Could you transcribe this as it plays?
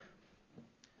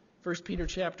1 Peter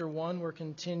chapter 1, we're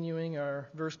continuing our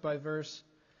verse-by-verse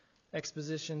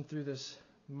exposition through this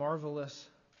marvelous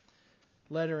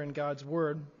letter in God's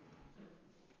Word.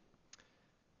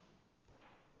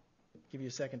 Give you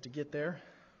a second to get there.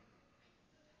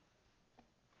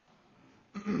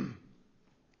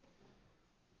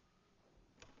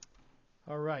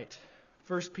 All right,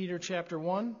 1 Peter chapter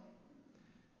 1,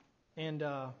 and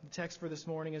the text for this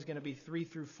morning is going to be 3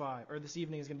 through 5, or this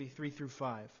evening is going to be 3 through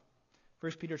 5.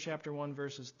 1 Peter chapter 1,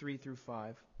 verses 3 through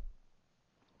 5.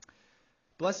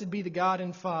 Blessed be the God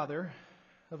and Father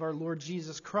of our Lord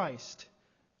Jesus Christ.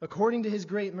 According to His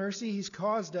great mercy, He's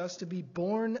caused us to be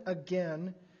born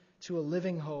again to a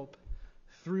living hope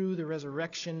through the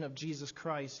resurrection of Jesus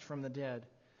Christ from the dead,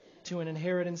 to an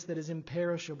inheritance that is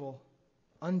imperishable,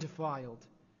 undefiled,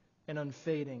 and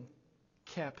unfading,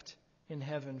 kept in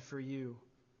heaven for you,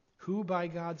 who by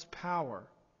God's power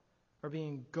are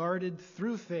being guarded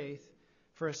through faith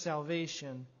for a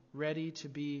salvation ready to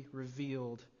be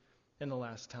revealed in the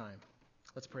last time.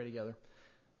 Let's pray together.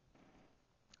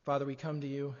 Father, we come to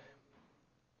you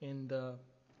in the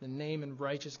name and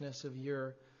righteousness of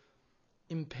your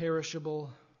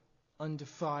imperishable,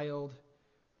 undefiled,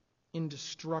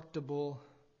 indestructible,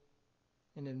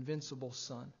 and invincible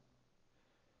Son.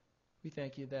 We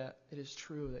thank you that it is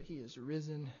true that He is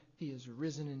risen. He is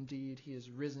risen indeed. He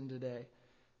is risen today.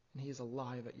 And He is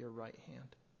alive at your right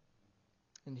hand.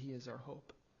 And He is our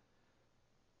hope.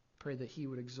 Pray that He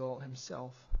would exalt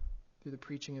Himself through the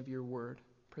preaching of your word.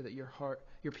 Pray that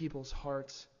your people's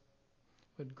hearts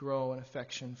would grow in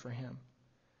affection for Him.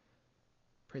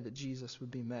 Pray that Jesus would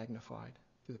be magnified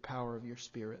through the power of your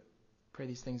Spirit. Pray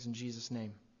these things in Jesus'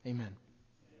 name. Amen.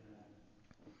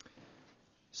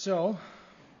 So,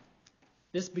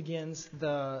 this begins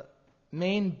the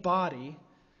main body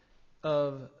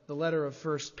of the letter of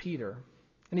 1 Peter.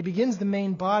 And he begins the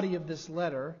main body of this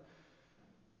letter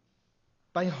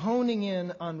by honing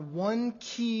in on one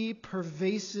key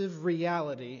pervasive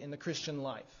reality in the Christian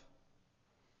life.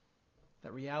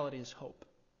 That reality is hope.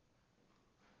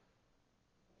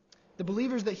 The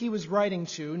believers that he was writing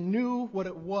to knew what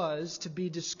it was to be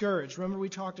discouraged. Remember, we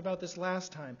talked about this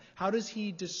last time. How does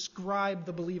he describe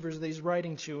the believers that he's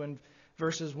writing to in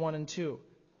verses 1 and 2?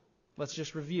 Let's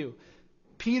just review.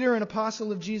 Peter, an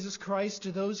apostle of Jesus Christ,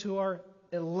 to those who are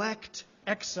elect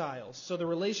exiles. So the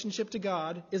relationship to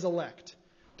God is elect.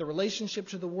 The relationship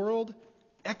to the world,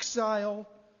 exile,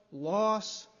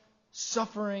 loss,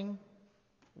 suffering,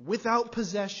 without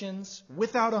possessions,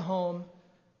 without a home.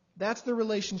 That's the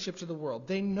relationship to the world.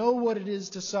 They know what it is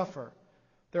to suffer.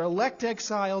 They're elect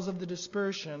exiles of the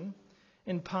dispersion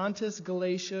in Pontus,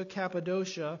 Galatia,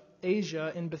 Cappadocia,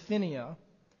 Asia, and Bithynia,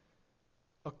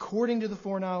 according to the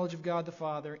foreknowledge of God the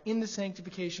Father, in the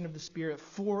sanctification of the Spirit,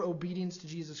 for obedience to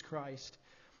Jesus Christ,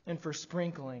 and for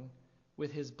sprinkling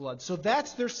with His blood. So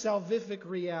that's their salvific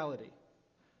reality.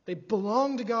 They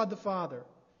belong to God the Father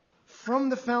from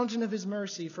the fountain of His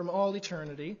mercy from all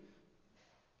eternity.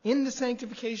 In the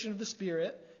sanctification of the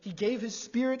Spirit, He gave His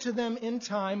Spirit to them in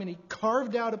time, and He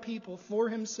carved out a people for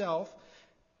Himself.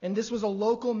 And this was a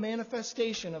local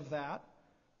manifestation of that.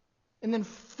 And then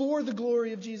for the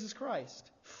glory of Jesus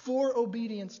Christ, for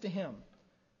obedience to Him.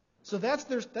 So that's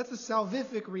the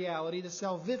salvific reality, the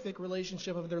salvific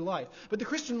relationship of their life. But the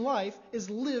Christian life is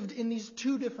lived in these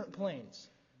two different planes.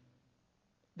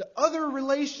 The other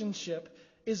relationship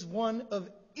is one of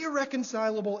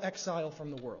irreconcilable exile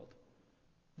from the world.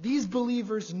 These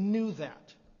believers knew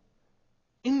that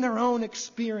in their own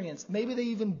experience. Maybe they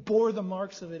even bore the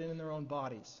marks of it in their own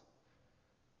bodies.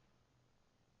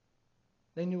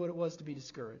 They knew what it was to be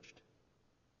discouraged.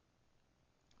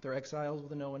 They're exiles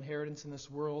with no inheritance in this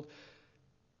world,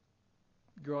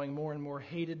 growing more and more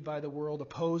hated by the world,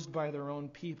 opposed by their own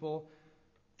people.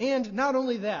 And not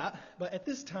only that, but at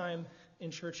this time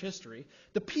in church history,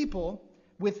 the people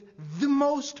with the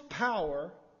most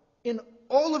power in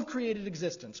all of created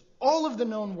existence, all of the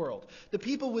known world, the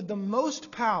people with the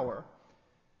most power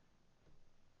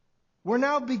were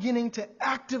now beginning to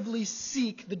actively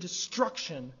seek the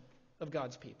destruction of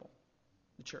God's people,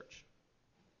 the church.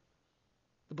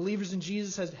 The believers in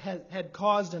Jesus had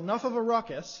caused enough of a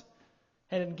ruckus,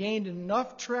 had gained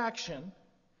enough traction,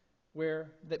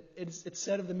 where it's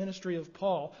said of the ministry of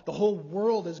Paul, the whole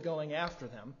world is going after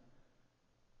them.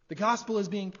 The gospel is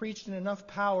being preached in enough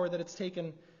power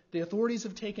that the authorities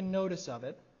have taken notice of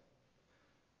it,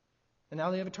 and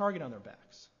now they have a target on their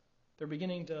backs.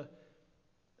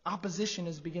 Opposition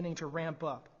is beginning to ramp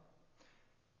up.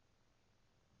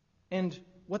 And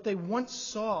what they once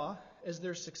saw as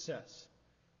their success,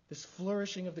 this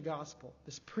flourishing of the gospel,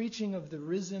 this preaching of the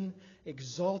risen,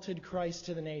 exalted Christ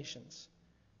to the nations,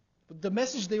 the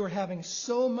message they were having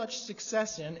so much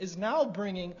success in is now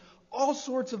bringing all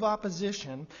sorts of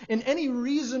opposition, and any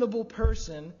reasonable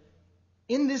person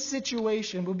in this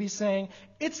situation would be saying,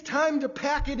 it's time to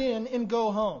pack it in and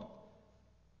go home.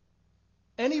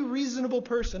 Any reasonable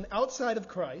person outside of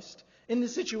Christ in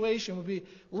this situation would be,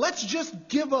 let's just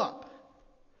give up.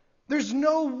 There's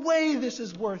no way this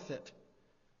is worth it.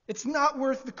 It's not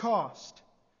worth the cost.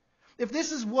 If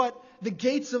this is what the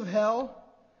gates of hell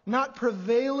not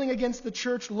prevailing against the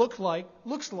church looks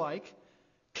like,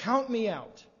 count me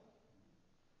out.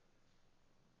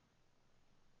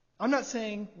 I'm not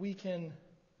saying we can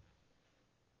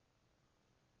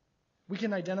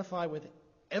identify with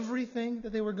everything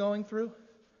that they were going through,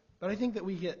 but I think that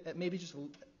we get maybe just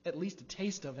at least a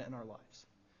taste of it in our lives.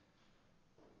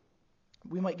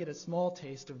 We might get a small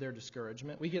taste of their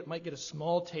discouragement. Might get a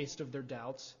small taste of their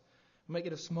doubts. We might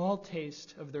get a small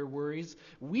taste of their worries.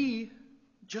 We,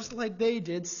 just like they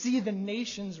did, see the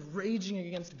nations raging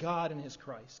against God and His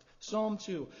Christ. Psalm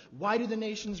 2. Why do the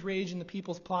nations rage and the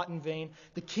peoples plot in vain?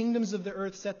 The kingdoms of the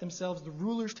earth set themselves. The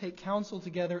rulers take counsel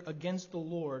together against the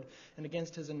Lord and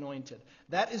against His anointed.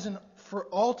 That is for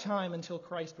all time until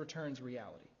Christ returns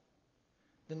reality.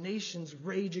 The nations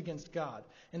rage against God.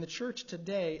 And the church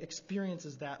today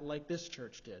experiences that like this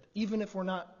church did, even if we're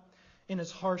not in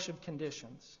as harsh of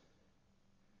conditions.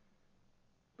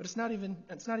 But it's not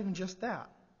even just that.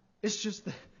 It's just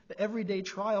the everyday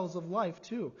trials of life,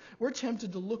 too. We're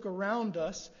tempted to look around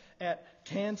us at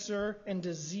cancer and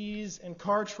disease and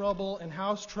car trouble and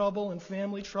house trouble and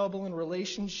family trouble and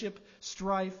relationship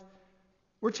strife.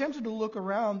 We're tempted to look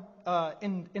around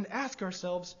and ask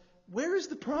ourselves, where is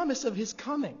the promise of His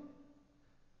coming?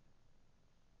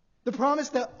 The promise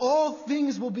that all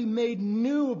things will be made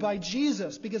new by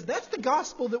Jesus, because that's the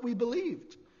gospel that we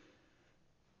believed.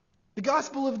 The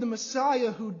gospel of the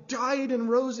Messiah who died and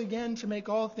rose again to make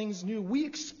all things new. We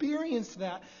experienced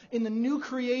that in the new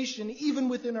creation, even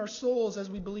within our souls as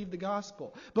we believe the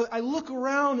gospel. But I look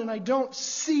around and I don't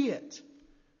see it.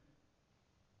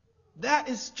 That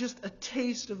is just a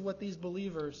taste of what these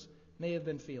believers may have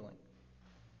been feeling.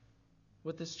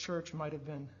 What this church might have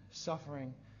been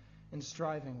suffering and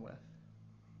striving with.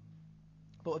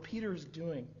 But what Peter is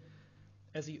doing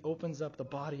as he opens up the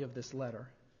body of this letter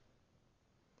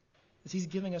is he's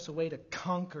giving us a way to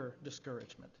conquer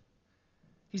discouragement.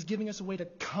 He's giving us a way to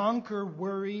conquer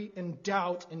worry and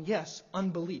doubt and, yes,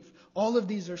 unbelief. All of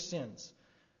these are sins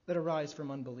that arise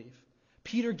from unbelief.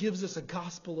 Peter gives us a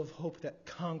gospel of hope that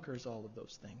conquers all of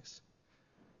those things.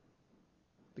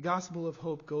 The gospel of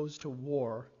hope goes to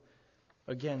war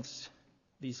against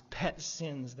these pet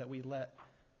sins that we let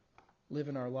live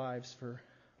in our lives for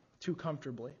too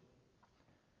comfortably.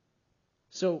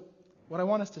 So, what I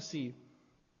want us to see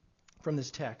from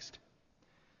this text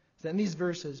is that in these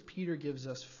verses, Peter gives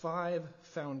us 5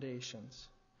 foundations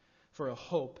for a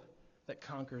hope that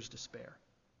conquers despair.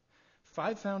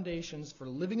 5 foundations for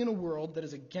living in a world that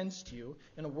is against you,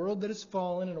 in a world that is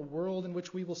fallen, in a world in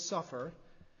which we will suffer.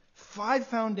 5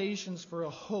 foundations for a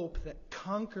hope that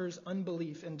conquers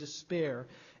unbelief and despair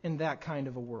in that kind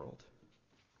of a world.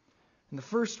 And the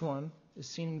first one is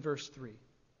seen in verse 3.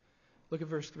 Look at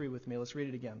verse 3 with me. Let's read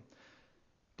it again.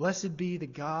 Blessed be the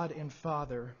God and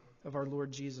Father of our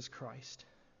Lord Jesus Christ.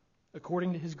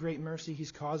 According to His great mercy,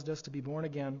 He's caused us to be born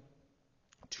again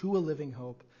to a living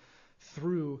hope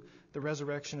through the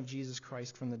resurrection of Jesus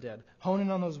Christ from the dead. Hone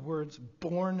in on those words,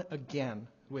 born again,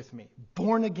 with me.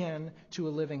 Born again to a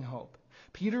living hope.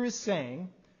 Peter is saying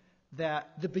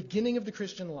that the beginning of the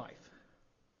Christian life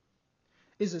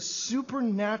is a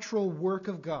supernatural work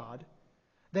of God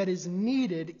that is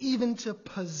needed even to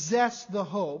possess the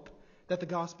hope that the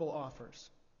gospel offers.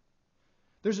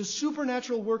 There's a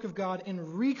supernatural work of God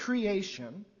in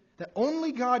recreation that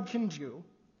only God can do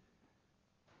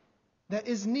that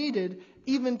is needed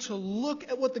even to look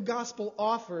at what the gospel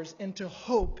offers and to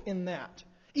hope in that.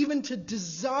 Even to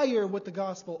desire what the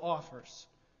gospel offers.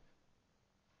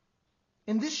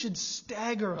 And this should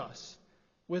stagger us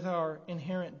with our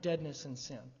inherent deadness and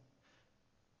sin.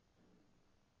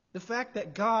 The fact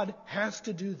that God has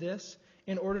to do this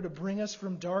in order to bring us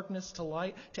from darkness to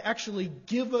light, to actually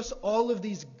give us all of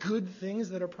these good things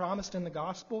that are promised in the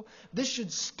gospel, this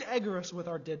should stagger us with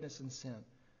our deadness and sin.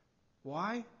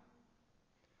 Why?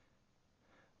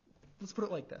 Let's put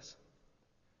it like this.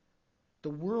 The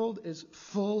world is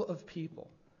full of people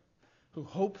who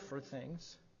hope for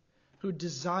things, who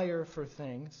desire for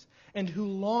things, and who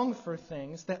long for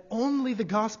things that only the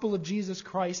gospel of Jesus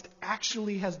Christ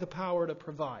actually has the power to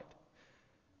provide.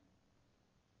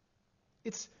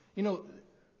 It's,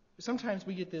 sometimes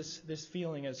we get this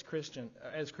feeling as Christians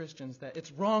that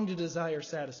it's wrong to desire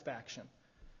satisfaction.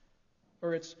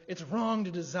 or it's wrong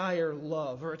to desire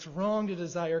love, or it's wrong to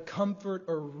desire comfort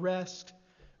or rest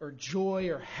or joy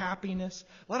or happiness.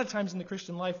 A lot of times in the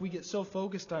Christian life we get so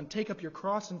focused on take up your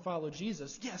cross and follow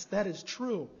Jesus. Yes, that is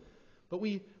true. But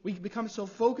we become so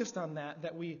focused on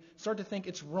that we start to think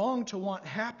it's wrong to want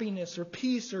happiness or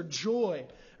peace or joy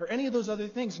or any of those other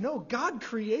things. No, God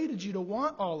created you to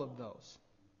want all of those.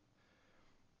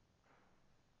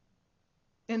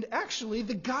 And actually,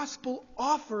 the gospel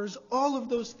offers all of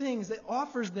those things. It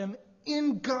offers them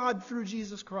in God through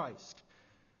Jesus Christ.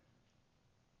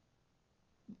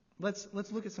 Let's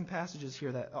look at some passages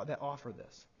here that offer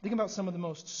this. Think about some of the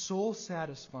most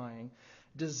soul-satisfying,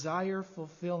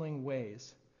 desire-fulfilling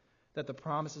ways that the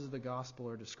promises of the gospel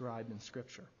are described in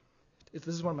Scripture. This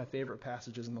is one of my favorite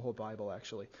passages in the whole Bible,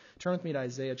 actually. Turn with me to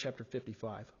Isaiah chapter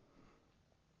 55.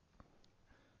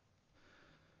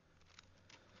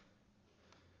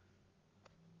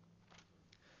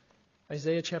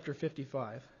 Isaiah chapter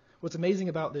 55. What's amazing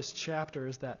about this chapter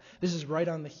is that this is right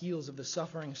on the heels of the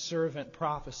suffering servant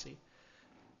prophecy.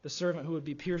 The servant who would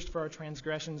be pierced for our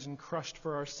transgressions and crushed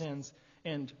for our sins.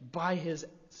 And by his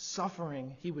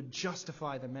suffering, he would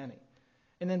justify the many.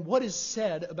 And then what is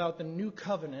said about the new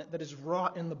covenant that is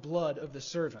wrought in the blood of the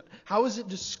servant? How is it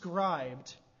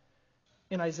described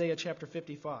in Isaiah chapter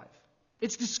 55?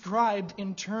 It's described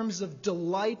in terms of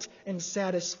delight and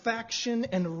satisfaction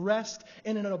and rest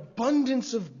and an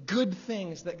abundance of good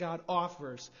things that God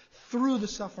offers through the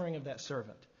suffering of that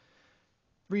servant.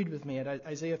 Read with me at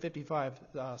Isaiah 55,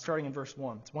 starting in verse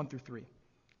 1. It's 1 through 3.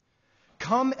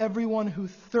 Come, everyone who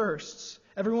thirsts.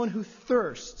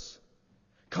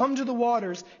 Come to the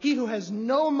waters. He who has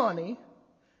no money,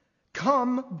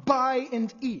 come, buy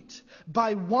and eat.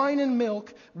 Buy wine and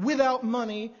milk without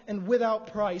money and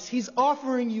without price. He's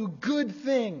offering you good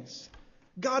things.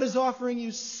 God is offering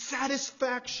you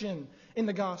satisfaction in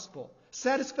the gospel.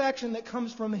 Satisfaction that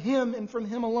comes from Him and from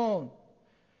Him alone.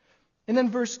 And then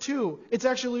verse 2, it's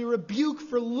actually a rebuke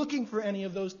for looking for any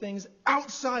of those things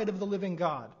outside of the living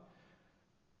God.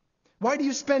 Why do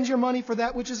you spend your money for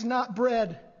that which is not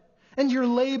bread, and your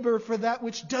labor for that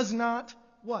which does not,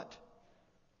 what?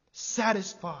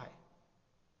 Satisfy.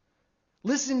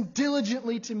 Listen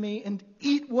diligently to me and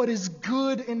eat what is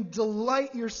good and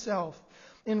delight yourself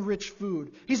in rich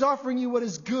food. He's offering you what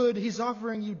is good. He's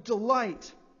offering you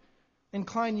delight.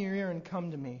 Incline your ear and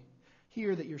come to me.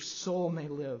 Hear that your soul may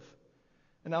live.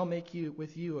 And I'll make you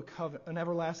with you an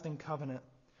everlasting covenant,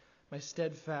 my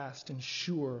steadfast and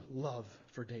sure love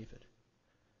for David.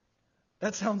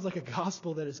 That sounds like a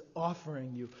gospel that is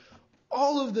offering you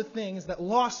all of the things that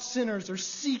lost sinners are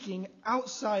seeking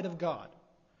outside of God.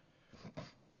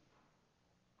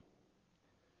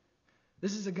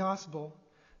 This is a gospel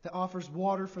that offers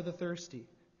water for the thirsty,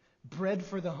 bread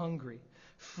for the hungry,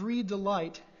 free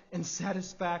delight and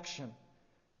satisfaction.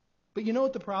 But you know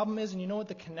what the problem is, and you know what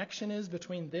the connection is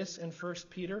between this and 1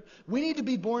 Peter? We need to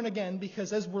be born again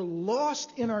because as we're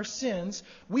lost in our sins,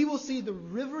 we will see the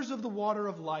rivers of the water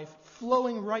of life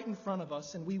flowing right in front of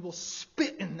us, and we will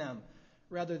spit in them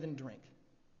rather than drink.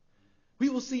 We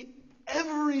will see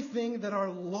everything that our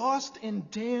lost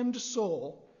and damned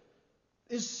soul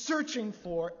is searching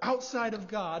for outside of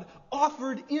God,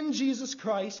 offered in Jesus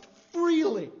Christ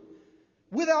freely,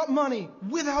 without money,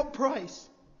 without price.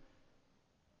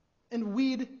 And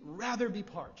we'd rather be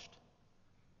parched.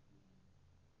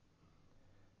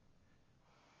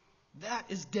 That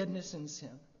is deadness in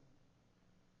sin.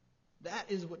 That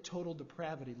is what total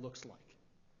depravity looks like.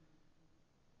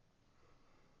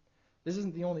 This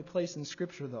isn't the only place in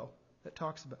Scripture, though,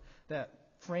 that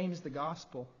frames the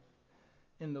gospel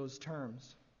in those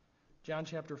terms. John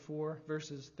chapter 4,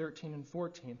 verses 13 and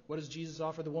 14. What does Jesus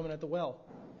offer the woman at the well?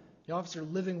 He offers her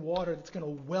living water that's going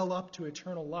to well up to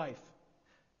eternal life.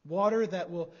 Water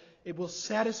that will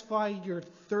satisfy your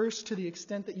thirst to the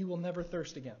extent that you will never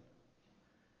thirst again.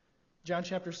 John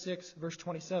chapter 6, verse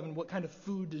 27, what kind of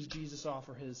food does Jesus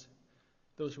offer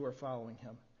those who are following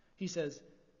Him? He says,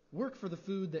 work for the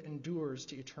food that endures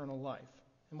to eternal life.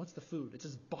 And what's the food? It's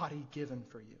His body given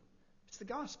for you. It's the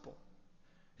gospel.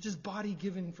 It's His body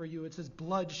given for you. It's His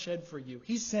blood shed for you.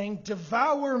 He's saying,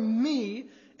 devour me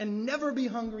and never be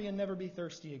hungry and never be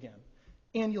thirsty again.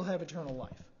 And you'll have eternal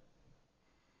life.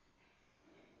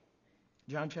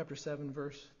 John chapter 7,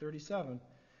 verse 37.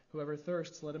 Whoever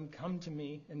thirsts, let him come to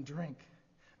me and drink.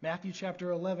 Matthew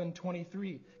chapter 11,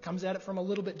 23. Comes at it from a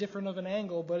little bit different of an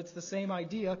angle, but it's the same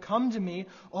idea. Come to me,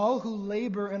 all who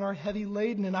labor and are heavy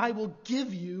laden, and I will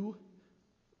give you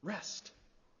rest.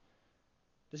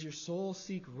 Does your soul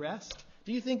seek rest?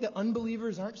 Do you think that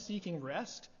unbelievers aren't seeking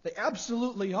rest? They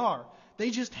absolutely are.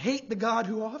 They just hate the God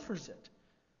who offers it.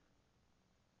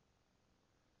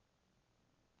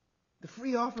 The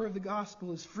free offer of the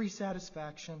gospel is free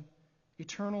satisfaction,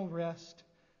 eternal rest,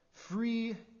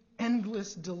 free,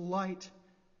 endless delight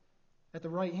at the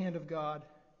right hand of God,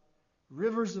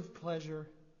 rivers of pleasure,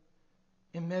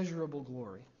 immeasurable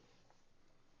glory.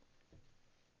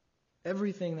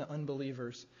 Everything that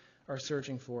unbelievers are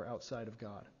searching for outside of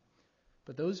God.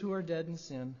 But those who are dead in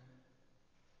sin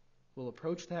will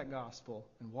approach that gospel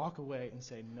and walk away and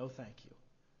say, no, thank you.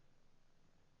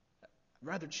 I'd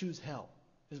rather choose hell,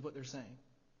 is what they're saying.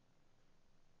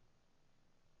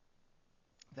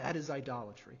 That is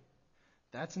idolatry.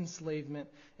 That's enslavement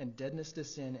and deadness to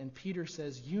sin. And Peter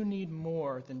says you need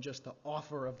more than just the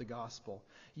offer of the gospel.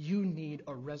 You need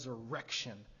a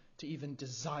resurrection to even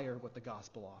desire what the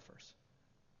gospel offers.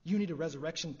 You need a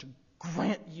resurrection to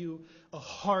grant you a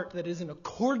heart that is in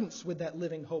accordance with that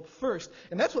living hope first.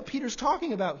 And that's what Peter's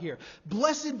talking about here.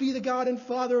 Blessed be the God and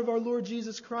Father of our Lord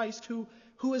Jesus Christ, who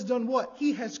has done what?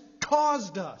 He has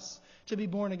caused us to be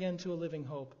born again to a living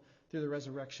hope through the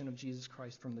resurrection of Jesus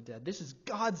Christ from the dead. This is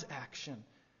God's action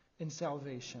in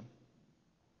salvation.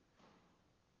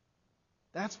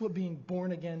 That's what being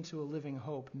born again to a living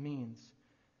hope means.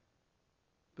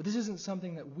 But this isn't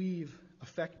something that we've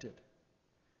affected.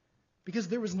 Because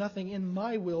there was nothing in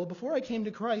my will, before I came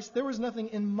to Christ, there was nothing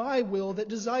in my will that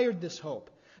desired this hope.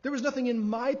 There was nothing in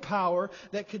my power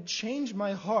that could change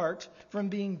my heart from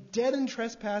being dead in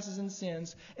trespasses and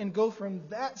sins and go from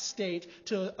that state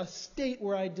to a state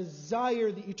where I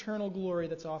desire the eternal glory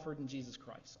that's offered in Jesus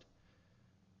Christ.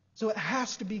 So it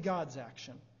has to be God's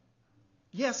action.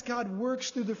 Yes, God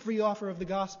works through the free offer of the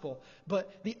gospel,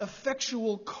 but the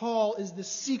effectual call is the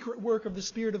secret work of the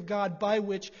Spirit of God by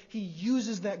which He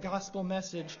uses that gospel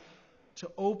message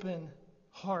to open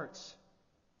hearts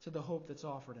to the hope that's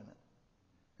offered in it.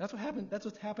 That's what happened. That's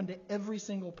what's happened to every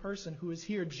single person who is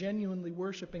here genuinely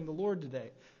worshiping the Lord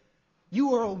today.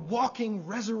 You are a walking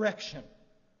resurrection.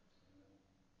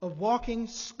 A walking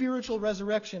spiritual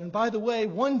resurrection. And by the way,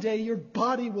 one day your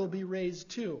body will be raised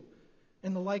too,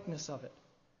 in the likeness of it.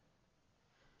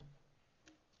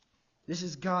 This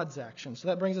is God's action. So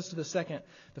that brings us to the second.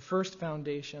 The first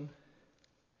foundation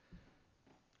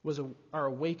was our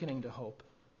awakening to hope.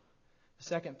 The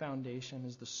second foundation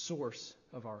is the source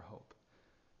of our hope.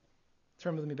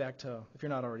 Turn with me back to, if you're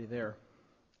not already there,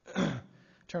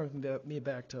 turn with me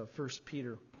back to 1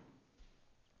 Peter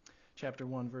chapter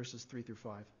 1, verses 3 through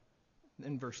 5.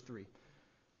 In verse 3.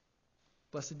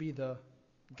 Blessed be the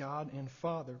God and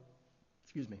Father,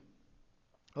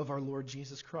 of our Lord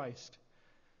Jesus Christ.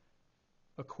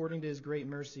 According to His great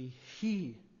mercy,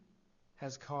 He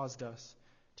has caused us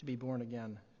to be born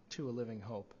again to a living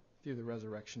hope through the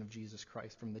resurrection of Jesus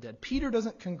Christ from the dead. Peter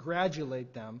doesn't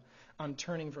congratulate them on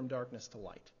turning from darkness to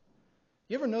light.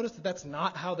 You ever notice that that's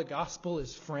not how the gospel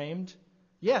is framed?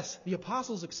 Yes, the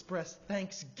apostles express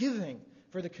thanksgiving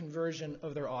for the conversion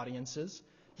of their audiences.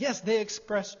 Yes, they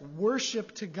express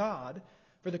worship to God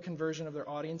for the conversion of their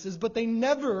audiences, but they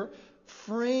never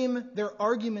frame their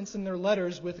arguments in their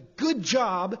letters with, good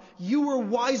job, you were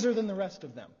wiser than the rest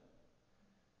of them.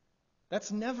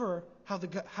 That's never how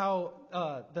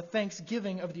the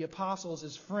thanksgiving of the apostles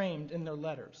is framed in their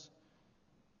letters.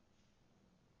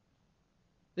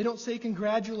 They don't say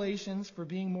congratulations for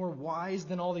being more wise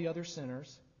than all the other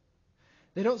sinners.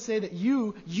 They don't say that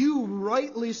you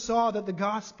rightly saw that the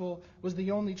gospel was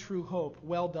the only true hope.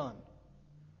 Well done.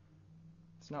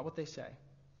 It's not what they say.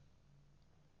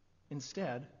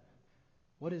 Instead,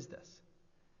 what is this?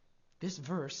 This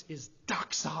verse is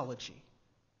doxology.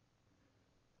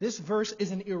 This verse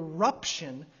is an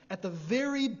eruption at the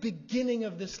very beginning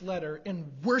of this letter in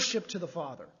worship to the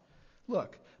Father.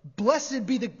 Look, blessed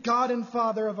be the God and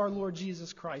Father of our Lord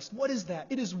Jesus Christ. What is that?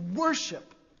 It is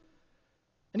worship.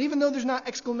 And even though there's not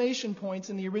exclamation points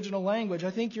in the original language,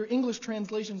 I think your English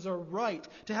translations are right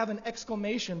to have an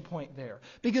exclamation point there.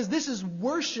 Because this is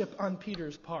worship on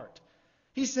Peter's part.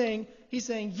 He's saying,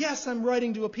 yes, I'm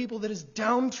writing to a people that is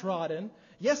downtrodden.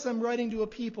 Yes, I'm writing to a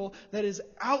people that is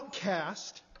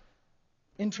outcast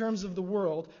in terms of the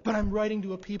world, but I'm writing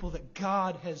to a people that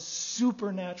God has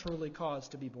supernaturally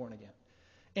caused to be born again.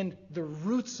 And the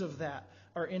roots of that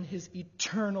are in His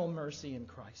eternal mercy in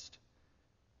Christ.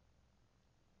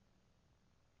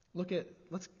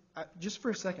 Just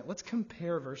for a second, let's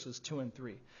compare verses 2 and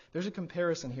 3. There's a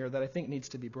comparison here that I think needs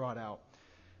to be brought out.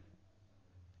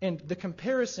 And the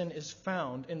comparison is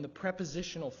found in the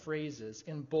prepositional phrases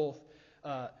in both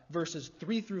verses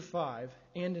 3 through 5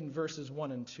 and in verses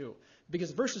 1 and 2.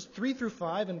 Because verses 3 through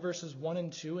 5 and verses 1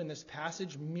 and 2 in this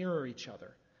passage mirror each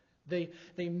other. They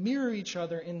mirror each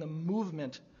other in the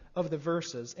movement of the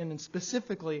verses, and in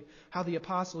specifically how the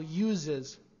apostle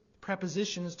uses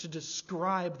prepositions to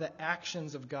describe the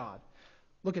actions of God.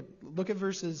 Look at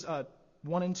verses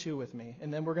 1 and 2 with me,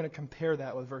 and then we're going to compare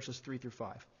that with verses 3 through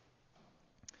 5.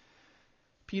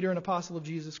 Peter, an apostle of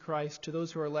Jesus Christ, to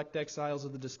those who are elect exiles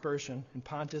of the dispersion in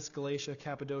Pontus, Galatia,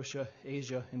 Cappadocia,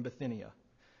 Asia, and Bithynia.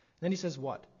 Then he says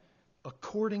what?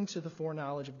 According to the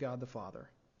foreknowledge of God the Father.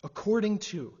 According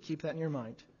to, keep that in your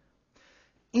mind.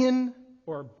 In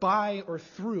or by or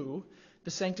through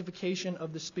the sanctification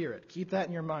of the Spirit. Keep that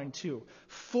in your mind too.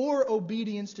 For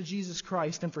obedience to Jesus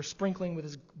Christ and for sprinkling with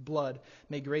His blood,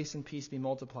 may grace and peace be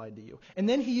multiplied to you. And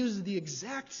then he uses the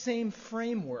exact same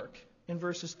framework in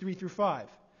verses 3 through 5.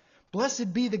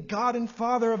 Blessed be the God and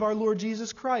Father of our Lord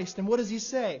Jesus Christ. And what does he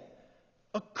say?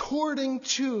 According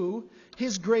to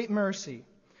His great mercy,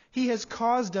 He has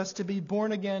caused us to be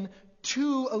born again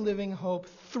to a living hope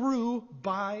through,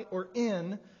 by, or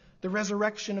in the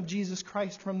resurrection of Jesus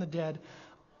Christ from the dead,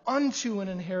 unto an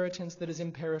inheritance that is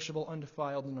imperishable,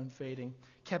 undefiled, and unfading,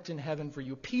 kept in heaven for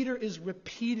you. Peter is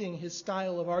repeating his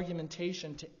style of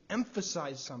argumentation to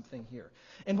emphasize something here.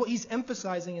 And what he's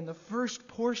emphasizing in the first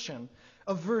portion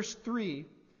of verse 3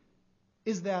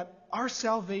 is that our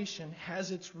salvation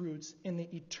has its roots in the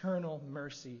eternal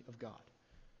mercy of God.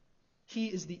 He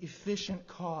is the efficient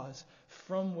cause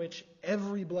from which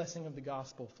every blessing of the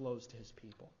gospel flows to His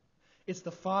people. It's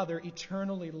the Father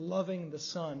eternally loving the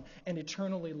Son and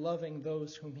eternally loving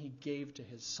those whom He gave to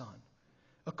His Son.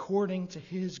 According to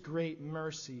His great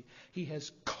mercy, He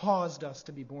has caused us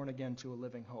to be born again to a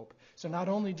living hope. So not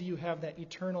only do you have that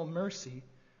eternal mercy,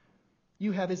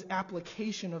 you have His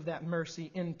application of that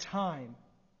mercy in time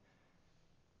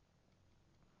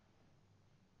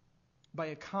by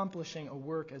accomplishing a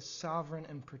work as sovereign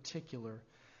and particular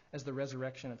as the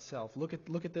resurrection itself. Look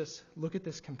at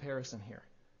this comparison here.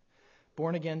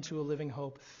 Born again to a living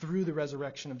hope through the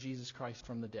resurrection of Jesus Christ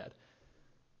from the dead.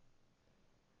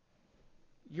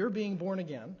 You're being born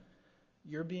again.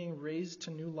 You're being raised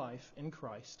to new life in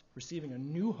Christ, receiving a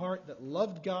new heart that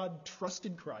loved God,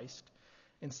 trusted Christ,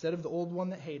 instead of the old one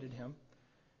that hated Him,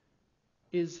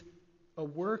 is a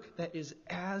work that is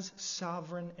as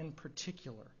sovereign and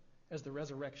particular as the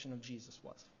resurrection of Jesus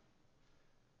was.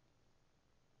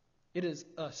 It is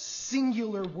a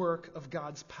singular work of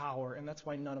God's power, and that's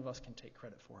why none of us can take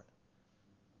credit for it.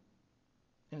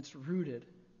 And it's rooted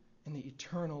in the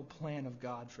eternal plan of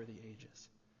God for the ages.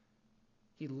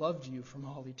 He loved you from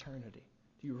all eternity.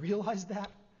 Do you realize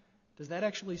that? Does that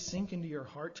actually sink into your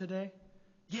heart today?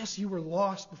 Yes, you were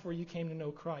lost before you came to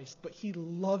know Christ, but He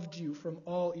loved you from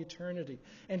all eternity.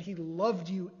 And He loved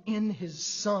you in His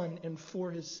Son and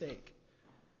for His sake.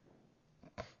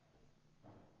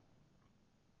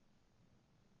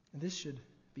 And this should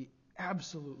be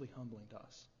absolutely humbling to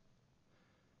us.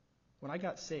 When I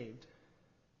got saved,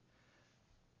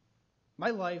 my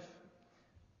life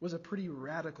was a pretty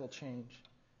radical change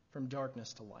from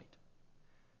darkness to light.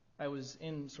 I was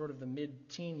in sort of the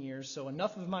mid-teen years, so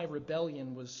enough of my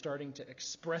rebellion was starting to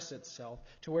express itself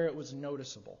to where it was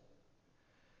noticeable.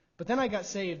 But then I got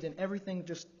saved and everything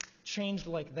just changed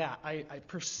like that. I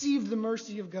perceived the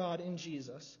mercy of God in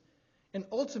Jesus, and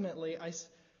ultimately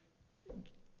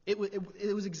it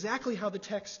was exactly how the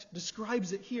text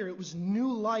describes it here. It was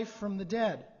new life from the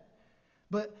dead.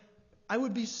 But I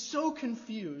would be so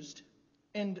confused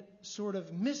and sort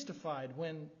of mystified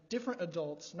when different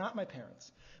adults, not my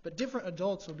parents, but different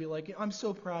adults would be like, I'm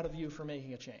so proud of you for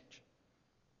making a change.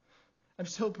 I'm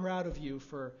so proud of you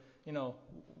for,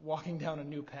 walking down a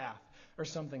new path or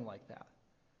something like that.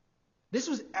 This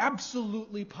was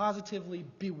absolutely, positively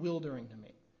bewildering to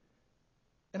me.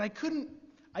 And I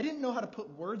didn't know how to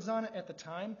put words on it at the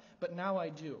time, but now I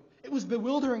do. It was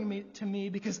bewildering to me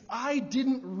because I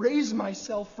didn't raise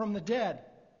myself from the dead.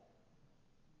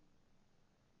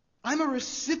 I'm a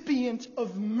recipient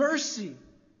of mercy.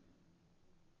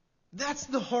 That's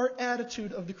the heart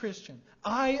attitude of the Christian.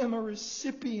 I am a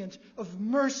recipient of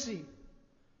mercy.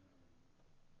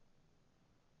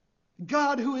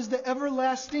 God, who is the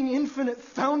everlasting, infinite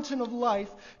fountain of life,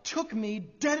 took me,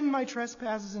 dead in my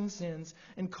trespasses and sins,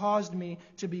 and caused me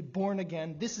to be born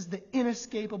again. This is the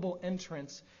inescapable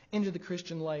entrance into the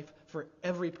Christian life for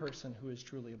every person who is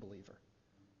truly a believer.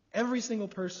 Every single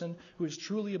person who is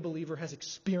truly a believer has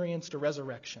experienced a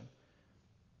resurrection.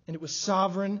 And it was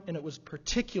sovereign, and it was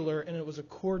particular, and it was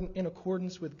in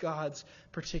accordance with God's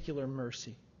particular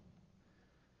mercy.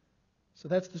 So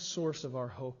that's the source of our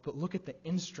hope. But look at the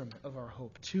instrument of our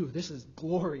hope, too. This is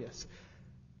glorious.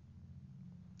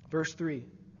 Verse 3,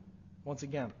 once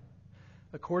again.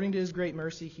 According to His great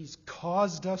mercy, He's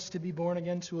caused us to be born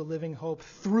again to a living hope.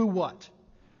 Through what?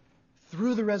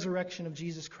 Through the resurrection of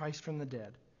Jesus Christ from the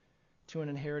dead, to an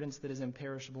inheritance that is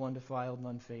imperishable, undefiled, and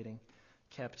unfading,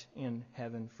 kept in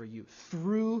heaven for you.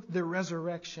 Through the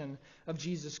resurrection of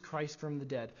Jesus Christ from the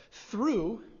dead.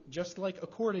 Through, just like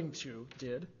according to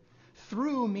did,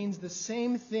 through means the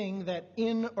same thing that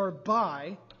in or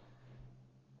by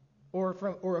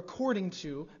or according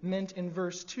to meant in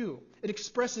verse 2. It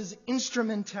expresses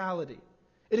instrumentality.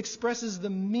 It expresses the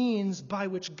means by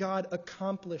which God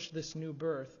accomplished this new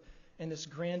birth and this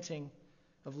granting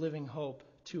of living hope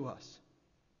to us.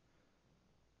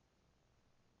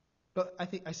 But I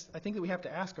think that we have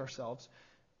to ask ourselves,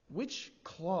 which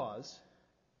clause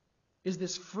is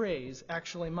this phrase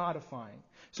actually modifying?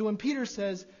 So when Peter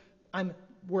says,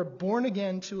 we're born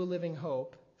again to a living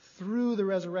hope through the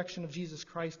resurrection of Jesus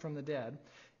Christ from the dead,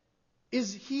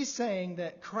 is he saying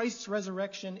that Christ's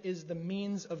resurrection is the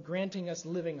means of granting us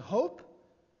living hope?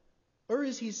 Or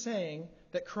is he saying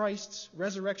that Christ's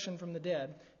resurrection from the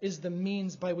dead is the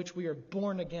means by which we are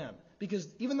born again? Because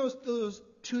even though those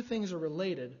two things are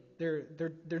related, they're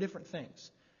different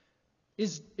things.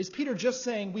 Is Peter just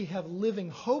saying we have living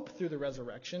hope through the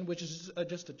resurrection, which is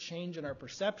just a change in our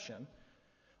perception?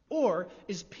 Or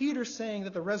is Peter saying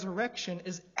that the resurrection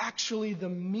is actually the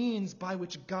means by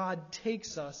which God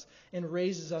takes us and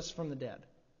raises us from the dead?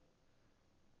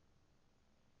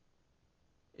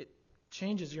 It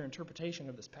changes your interpretation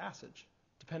of this passage,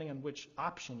 depending on which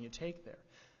option you take there.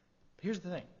 But here's the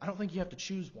thing. I don't think you have to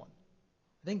choose one.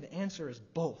 I think the answer is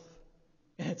both.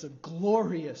 And it's a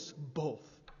glorious both.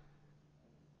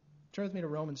 Turn with me to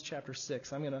Romans chapter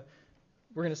 6. We're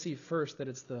going to see first that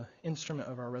it's the instrument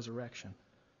of our resurrection.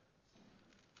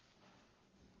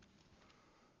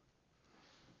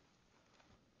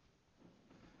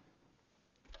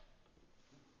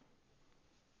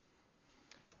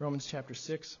 Romans chapter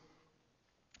 6,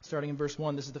 starting in verse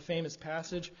 1. This is the famous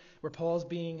passage where Paul's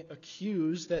being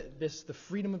accused that the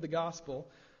freedom of the gospel,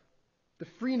 the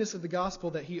freeness of the gospel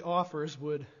that he offers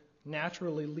would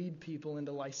naturally lead people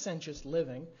into licentious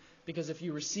living. Because if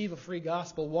you receive a free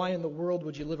gospel, why in the world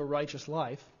would you live a righteous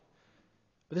life?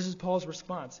 But this is Paul's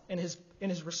response. And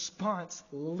his response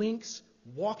links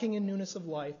walking in newness of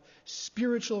life,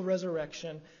 spiritual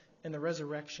resurrection, and the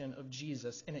resurrection of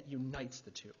Jesus. And it unites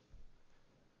the two.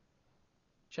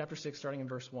 Chapter 6, starting in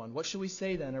verse 1. What shall we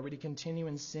say then? Are we to continue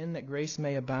in sin that grace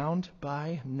may abound?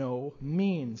 By no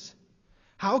means.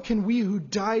 How can we who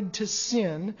died to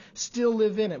sin still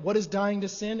live in it? What is dying to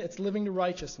sin? It's living to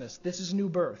righteousness. This is new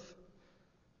birth.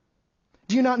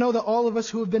 Do you not know that all of us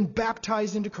who have been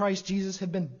baptized into Christ Jesus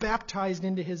have been baptized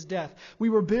into his death? We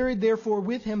were buried therefore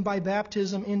with him by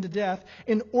baptism into death,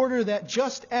 in order that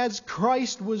just as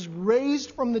Christ was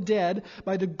raised from the dead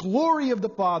by the glory of the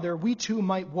Father, we too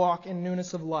might walk in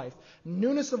newness of life.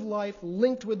 Newness of life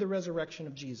linked with the resurrection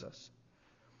of Jesus.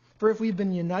 For if we've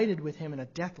been united with him in a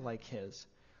death like his,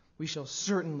 we shall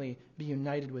certainly be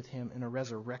united with him in a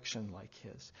resurrection like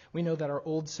his. We know that our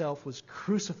old self was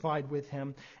crucified with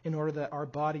him in order that our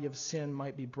body of sin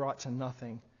might be brought to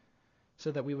nothing, so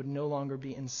that we would no longer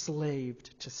be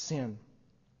enslaved to sin.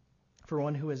 For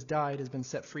one who has died has been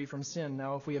set free from sin.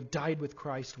 Now if we have died with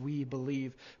Christ, we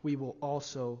believe we will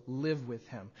also live with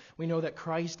him. We know that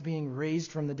Christ, being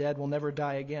raised from the dead, will never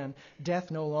die again. Death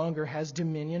no longer has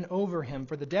dominion over him.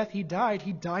 For the death he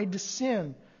died to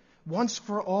sin once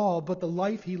for all, but the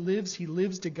life he lives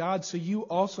to God. So you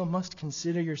also must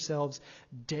consider yourselves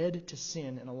dead to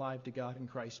sin and alive to God in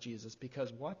Christ Jesus.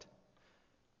 Because what?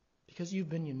 Because you've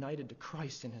been united to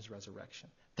Christ in his resurrection.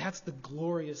 That's the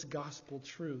glorious gospel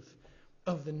truth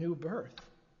of the new birth.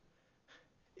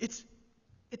 It's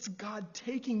God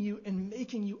taking you and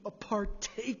making you a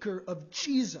partaker of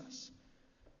Jesus.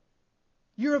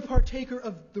 You're a partaker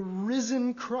of the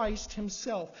risen Christ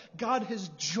himself. God has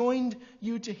joined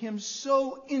you to him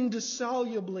so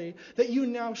indissolubly that you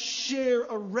now share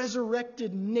a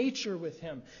resurrected nature with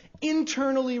him,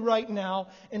 internally right now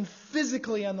and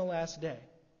physically on the last day.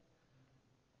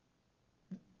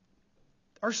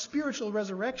 Our spiritual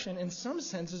resurrection, in some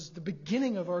sense, is the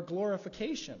beginning of our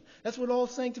glorification. That's what all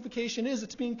sanctification is.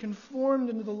 It's being conformed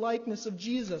into the likeness of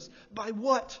Jesus. By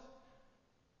what?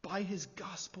 By his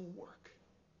gospel work.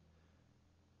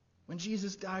 When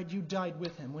Jesus died, you died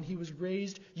with him. When he was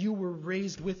raised, you were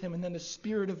raised with him. And then the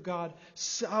Spirit of God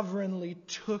sovereignly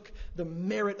took the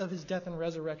merit of his death and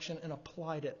resurrection and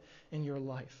applied it in your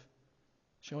life,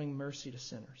 showing mercy to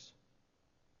sinners.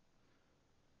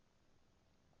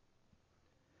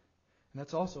 And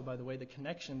that's also, by the way, the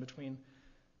connection between,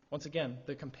 once again,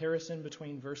 the comparison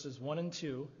between verses 1 and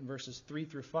 2 and verses 3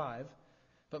 through 5.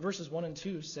 But verses 1 and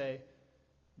 2 say,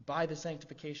 by the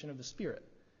sanctification of the Spirit.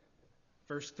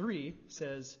 Verse 3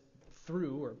 says,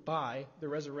 through or by the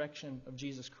resurrection of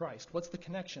Jesus Christ. What's the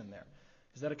connection there?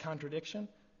 Is that a contradiction?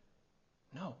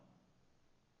 No.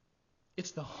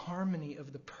 It's the harmony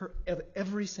of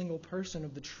every single person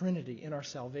of the Trinity in our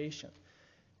salvation.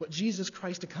 What Jesus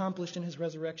Christ accomplished in his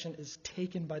resurrection is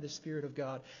taken by the Spirit of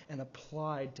God and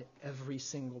applied to every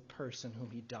single person whom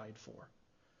he died for.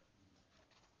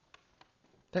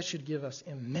 That should give us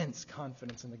immense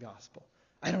confidence in the gospel.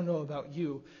 I don't know about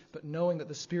you, but knowing that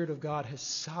the Spirit of God has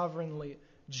sovereignly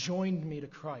joined me to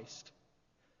Christ,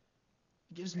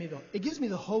 it gives me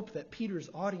the hope that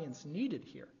Peter's audience needed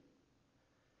here.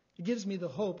 It gives me the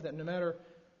hope that no matter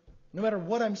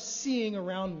what I'm seeing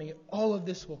around me, all of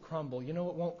this will crumble. You know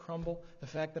what won't crumble? The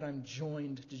fact that I'm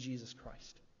joined to Jesus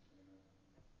Christ.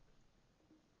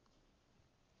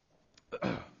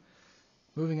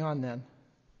 Moving on then.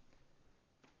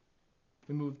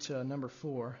 We move to number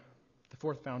 4, the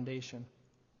fourth foundation.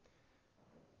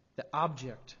 The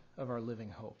object of our living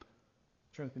hope.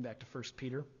 Turn with me back to 1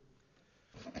 Peter.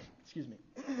 Excuse me.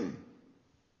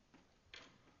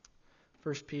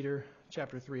 1 Peter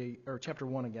chapter 3, or chapter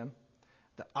 1 again.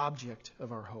 The object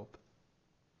of our hope.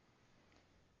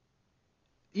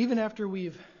 Even after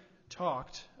we've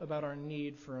talked about our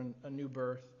need for a new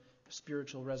birth, a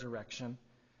spiritual resurrection,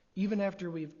 even after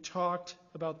we've talked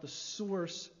about the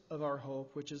source of our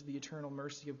hope, which is the eternal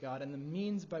mercy of God, and the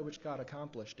means by which God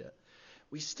accomplished it,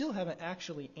 we still haven't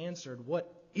actually answered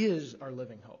what is our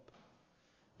living hope.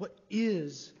 What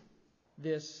is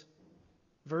this,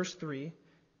 verse 3,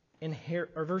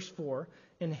 or verse 4,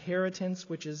 inheritance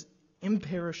which is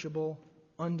imperishable,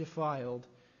 undefiled,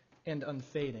 and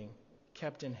unfading,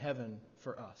 kept in heaven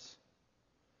for us.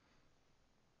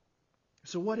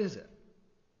 So what is it?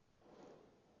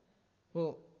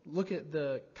 Well, look at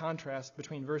the contrast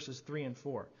between verses 3 and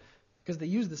 4, because they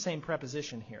use the same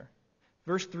preposition here.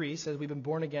 Verse 3 says we've been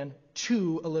born again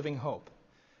to a living hope.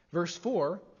 Verse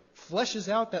 4 fleshes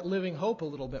out that living hope a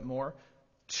little bit more,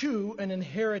 to an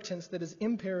inheritance that is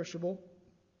imperishable,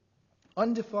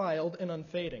 undefiled, and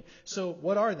unfading. So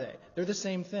what are they? They're the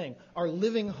same thing. Our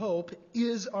living hope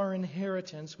is our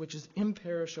inheritance, which is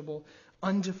imperishable,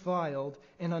 undefiled,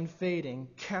 and unfading,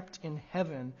 kept in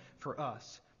heaven for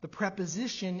us. The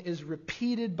preposition is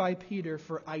repeated by Peter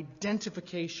for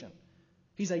identification.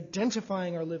 He's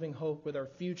identifying our living hope with our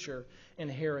future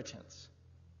inheritance.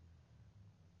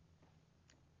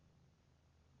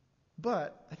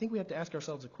 But I think we have to ask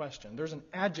ourselves a question. There's an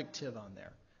adjective on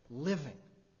there, living.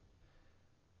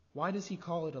 Why does he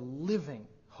call it a living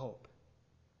hope?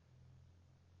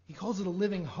 He calls it a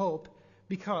living hope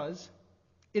because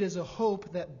it is a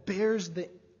hope that bears the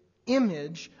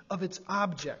image of its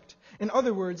object. In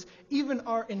other words, even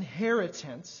our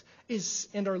inheritance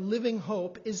and our living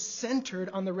hope is centered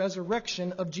on the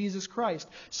resurrection of Jesus Christ.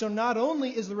 So not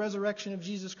only is the resurrection of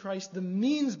Jesus Christ the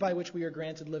means by which we are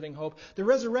granted living hope, the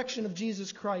resurrection of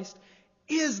Jesus Christ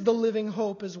is the living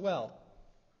hope as well.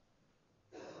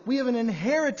 We have an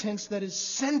inheritance that is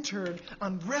centered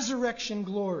on resurrection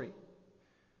glory.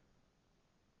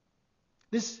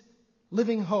 This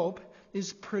living hope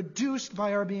is produced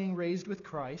by our being raised with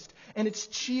Christ, and its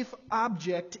chief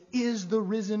object is the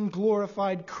risen,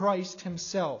 glorified Christ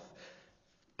himself.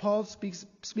 Paul speaks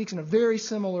in a very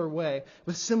similar way,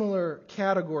 with similar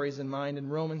categories in mind in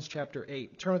Romans chapter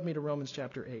 8. Turn with me to Romans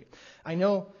chapter 8. I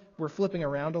know we're flipping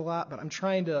around a lot, but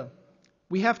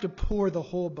we have to pour the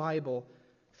whole Bible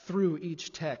through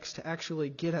each text to actually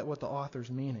get at what the author's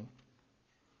meaning.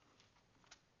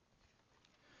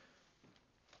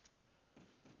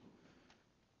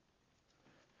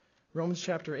 Romans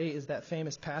chapter 8 is that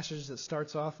famous passage that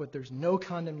starts off with there's no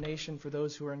condemnation for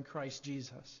those who are in Christ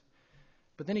Jesus.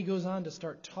 But then he goes on to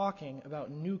start talking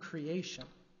about new creation.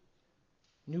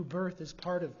 New birth is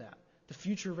part of that. The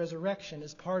future resurrection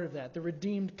is part of that. The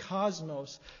redeemed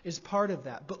cosmos is part of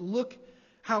that. But look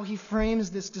how he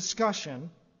frames this discussion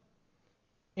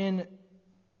in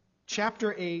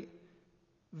chapter 8,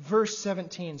 verse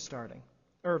 17 starting,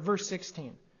 or verse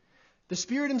 16. The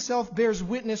Spirit himself bears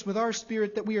witness with our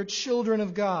spirit that we are children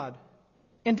of God.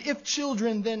 And if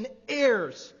children, then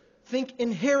heirs. Think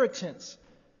inheritance.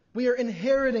 We are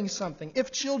inheriting something.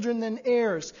 If children, then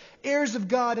heirs. Heirs of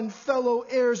God and fellow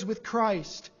heirs with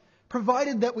Christ.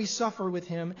 Provided that we suffer with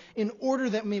him, in order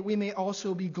that we may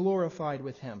also be glorified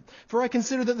with him. For I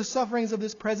consider that the sufferings of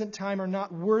this present time are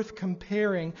not worth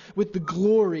comparing with the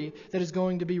glory that is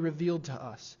going to be revealed to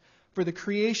us. For the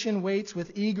creation waits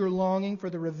with eager longing for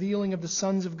the revealing of the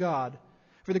sons of God.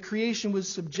 For the creation was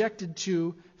subjected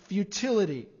to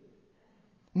futility,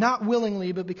 not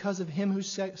willingly, but because of him who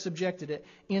subjected it,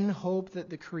 in hope that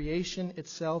the creation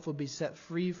itself will be set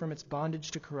free from its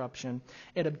bondage to corruption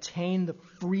and obtain the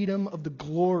freedom of the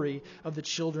glory of the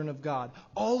children of God.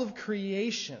 All of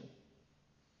creation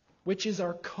which is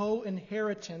our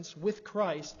co-inheritance with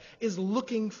Christ, is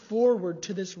looking forward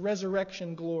to this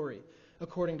resurrection glory,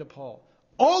 according to Paul.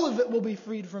 All of it will be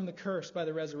freed from the curse by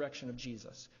the resurrection of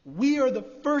Jesus. We are the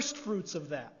first fruits of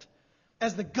that,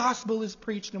 as the gospel is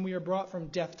preached and we are brought from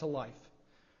death to life.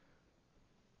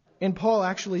 And Paul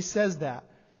actually says that.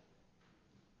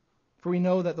 For we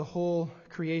know that the whole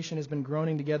creation has been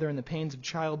groaning together in the pains of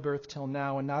childbirth till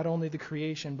now, and not only the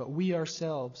creation, but we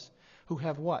ourselves, who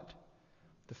have what?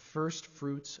 The first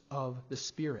fruits of the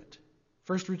Spirit.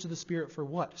 First fruits of the Spirit for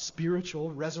what? Spiritual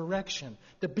resurrection.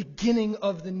 The beginning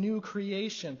of the new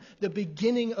creation. The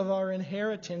beginning of our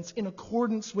inheritance in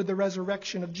accordance with the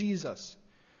resurrection of Jesus.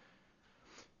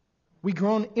 We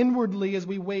groan inwardly as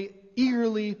we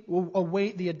eagerly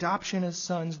await the adoption as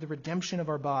sons, the redemption of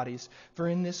our bodies. For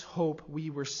in this hope we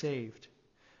were saved.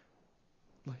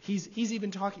 He's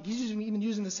even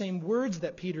using the same words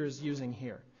that Peter is using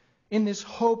here. In this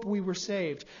hope we were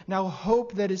saved. Now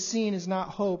hope that is seen is not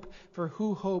hope, for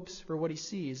who hopes for what he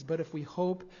sees? But if we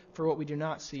hope for what we do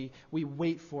not see, we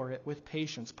wait for it with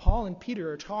patience. Paul and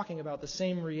Peter are talking about the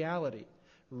same reality.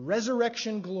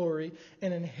 Resurrection glory,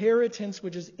 an inheritance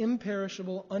which is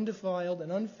imperishable, undefiled,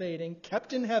 and unfading,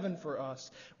 kept in heaven for us,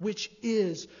 which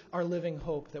is our living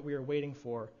hope that we are waiting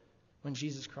for when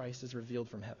Jesus Christ is revealed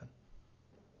from heaven.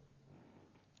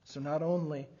 So not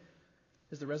only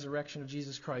is the resurrection of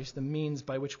Jesus Christ the means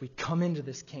by which we come into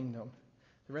this kingdom,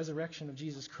 the resurrection of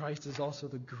Jesus Christ is also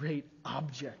the great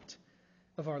object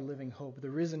of our living hope. The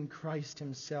risen Christ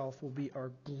himself will be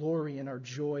our glory and our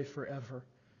joy forever.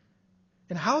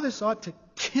 And how this ought to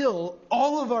kill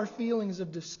all of our feelings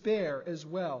of despair as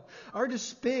well. Our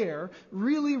despair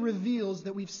really reveals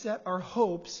that we've set our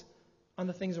hopes on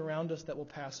the things around us that will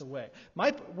pass away.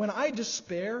 When I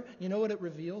despair, you know what it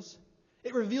reveals?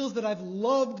 It reveals that I've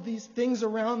loved these things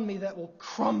around me that will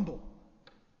crumble.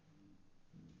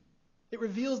 It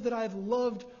reveals that I've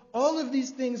loved all of these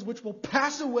things which will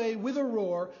pass away with a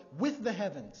roar with the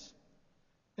heavens.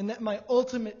 And that my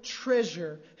ultimate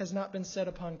treasure has not been set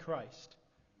upon Christ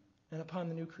and upon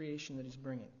the new creation that he's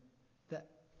bringing. That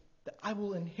I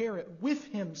will inherit with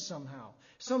him somehow.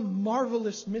 Some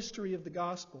marvelous mystery of the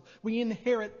gospel. We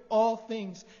inherit all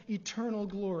things, eternal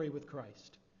glory with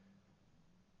Christ.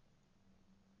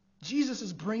 Jesus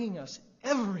is bringing us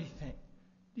everything.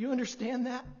 Do you understand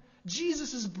that?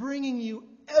 Jesus is bringing you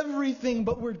everything,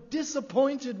 but we're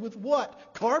disappointed with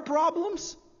what? Car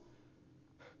problems?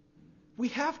 We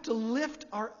have to lift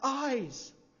our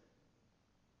eyes.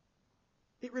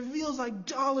 It reveals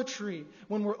idolatry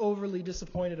when we're overly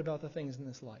disappointed about the things in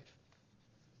this life.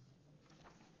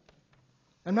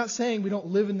 I'm not saying we don't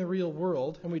live in the real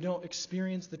world and we don't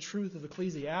experience the truth of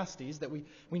Ecclesiastes, that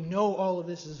we know all of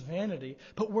this is vanity,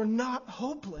 but we're not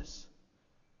hopeless.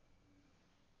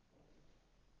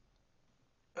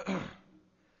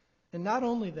 And not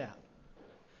only that,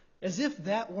 as if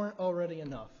that weren't already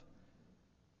enough,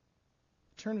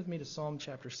 turn with me to Psalm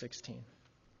chapter 16. And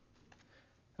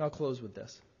I'll close with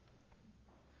this.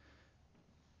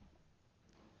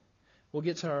 We'll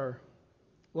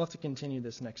have to continue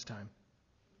this next time.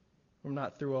 We're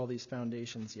not through all these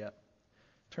foundations yet.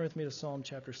 Turn with me to Psalm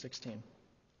chapter 16.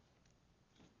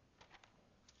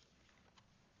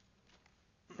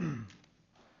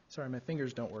 Sorry, my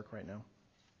fingers don't work right now.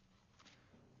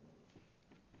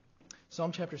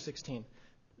 Psalm chapter 16.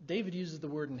 David uses the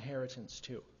word inheritance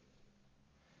too.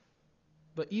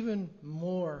 But even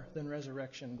more than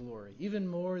resurrection glory, even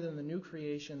more than the new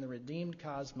creation, the redeemed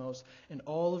cosmos, and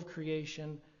all of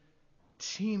creation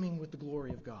teeming with the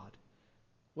glory of God,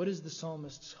 what is the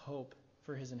psalmist's hope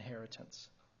for his inheritance?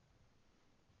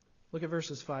 Look at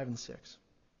verses 5 and 6.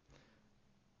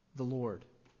 The Lord,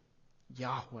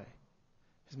 Yahweh,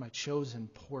 is my chosen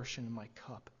portion and my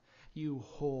cup. You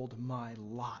hold my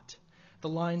lot. The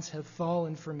lines have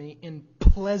fallen for me in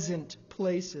pleasant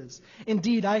places.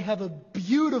 Indeed, I have a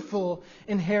beautiful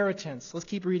inheritance. Let's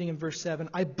keep reading in verse 7.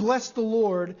 I bless the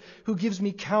Lord who gives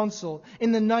me counsel.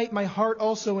 In the night my heart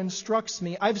also instructs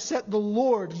me. I've set the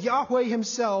Lord, Yahweh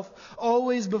himself,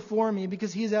 always before me,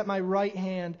 because he is at my right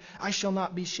hand. I shall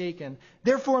not be shaken.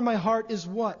 Therefore my heart is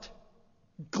what?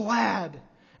 Glad.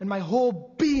 And my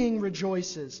whole being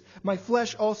rejoices. My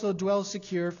flesh also dwells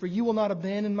secure, for you will not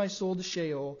abandon my soul to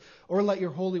Sheol, or let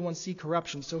your Holy One see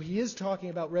corruption. So he is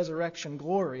talking about resurrection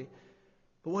glory.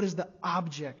 But what is the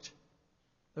object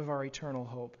of our eternal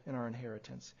hope and our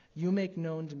inheritance? You make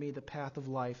known to me the path of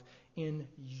life. In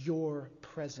your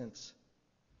presence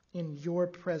In your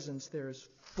presence there is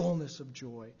fullness of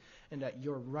joy, and at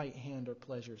your right hand are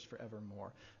pleasures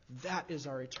forevermore. That is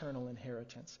our eternal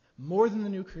inheritance. More than the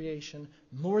new creation,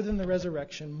 more than the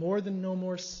resurrection, more than no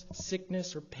more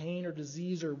sickness or pain or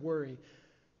disease or worry.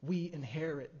 We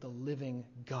inherit the living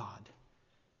God,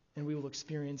 and we will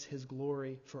experience his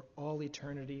glory for all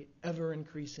eternity, ever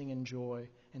increasing in joy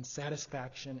and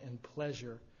satisfaction and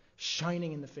pleasure,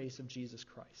 shining in the face of Jesus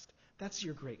Christ. That's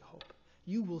your great hope.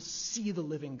 You will see the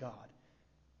living God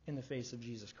in the face of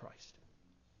Jesus Christ.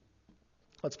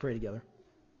 Let's pray together.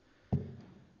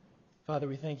 Father,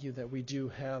 we thank you that we do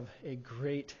have a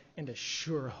great and a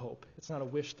sure hope. It's not a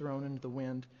wish thrown into the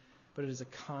wind, but it is a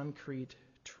concrete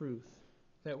truth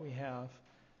that we have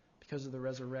because of the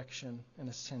resurrection and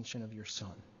ascension of your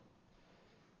Son.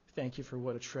 Thank you for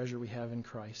what a treasure we have in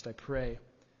Christ. I pray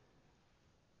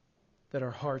that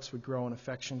our hearts would grow in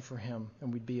affection for him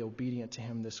and we'd be obedient to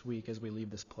him this week as we leave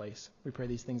this place. We pray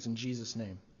these things in Jesus'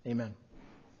 name. Amen.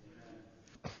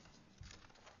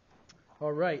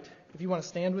 All right. If you want to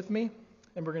stand with me,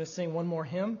 and we're going to sing one more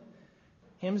hymn.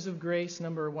 Hymns of Grace,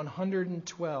 number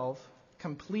 112,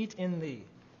 Complete in Thee.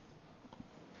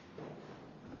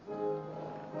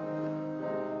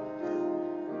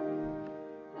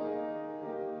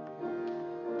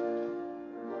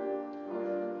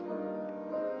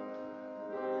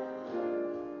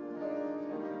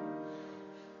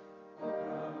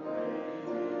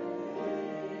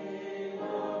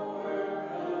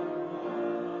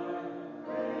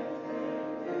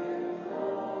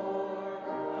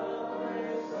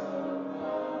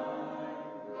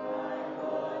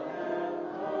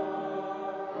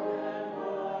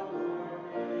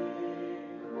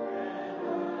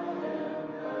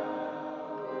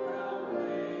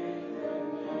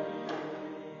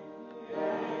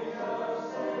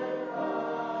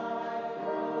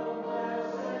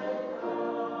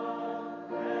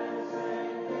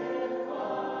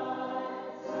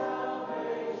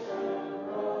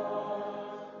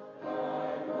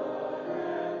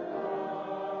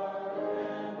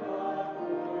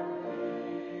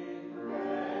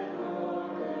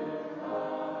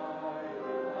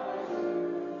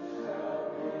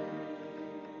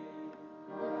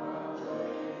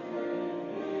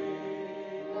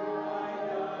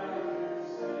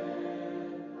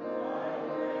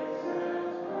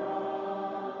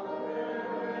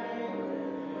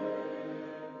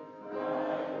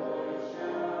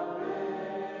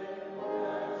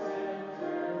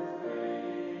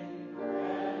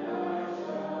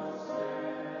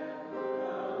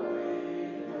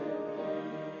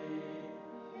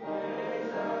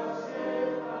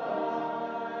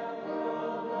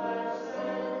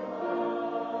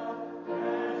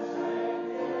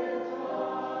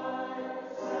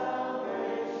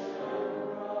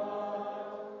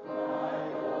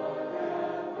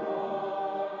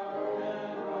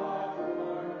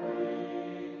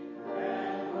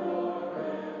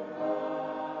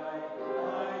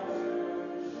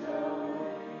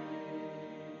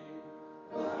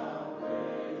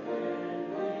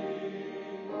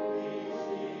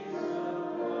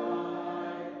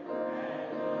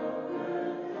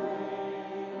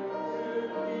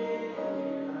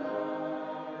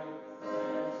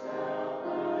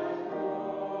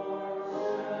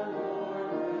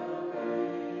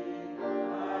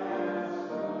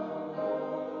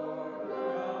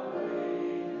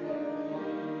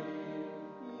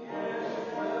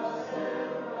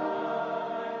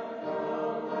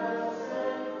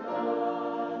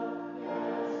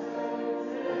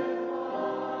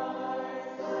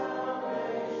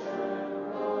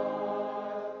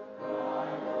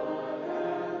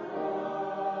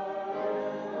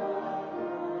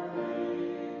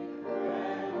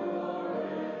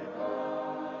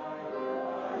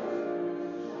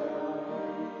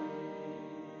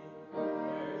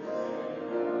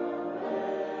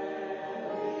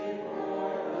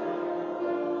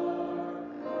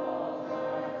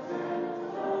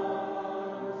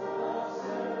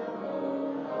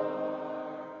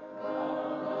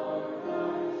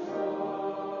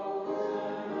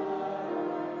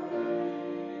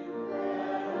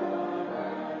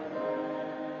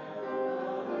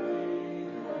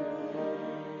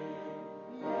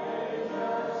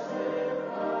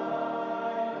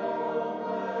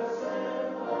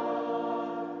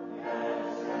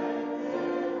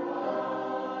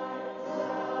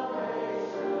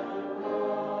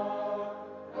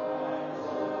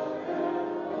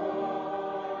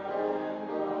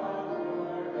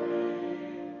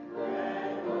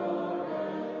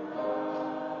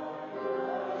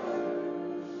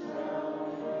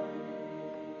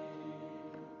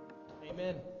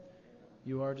 Amen.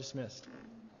 You are dismissed.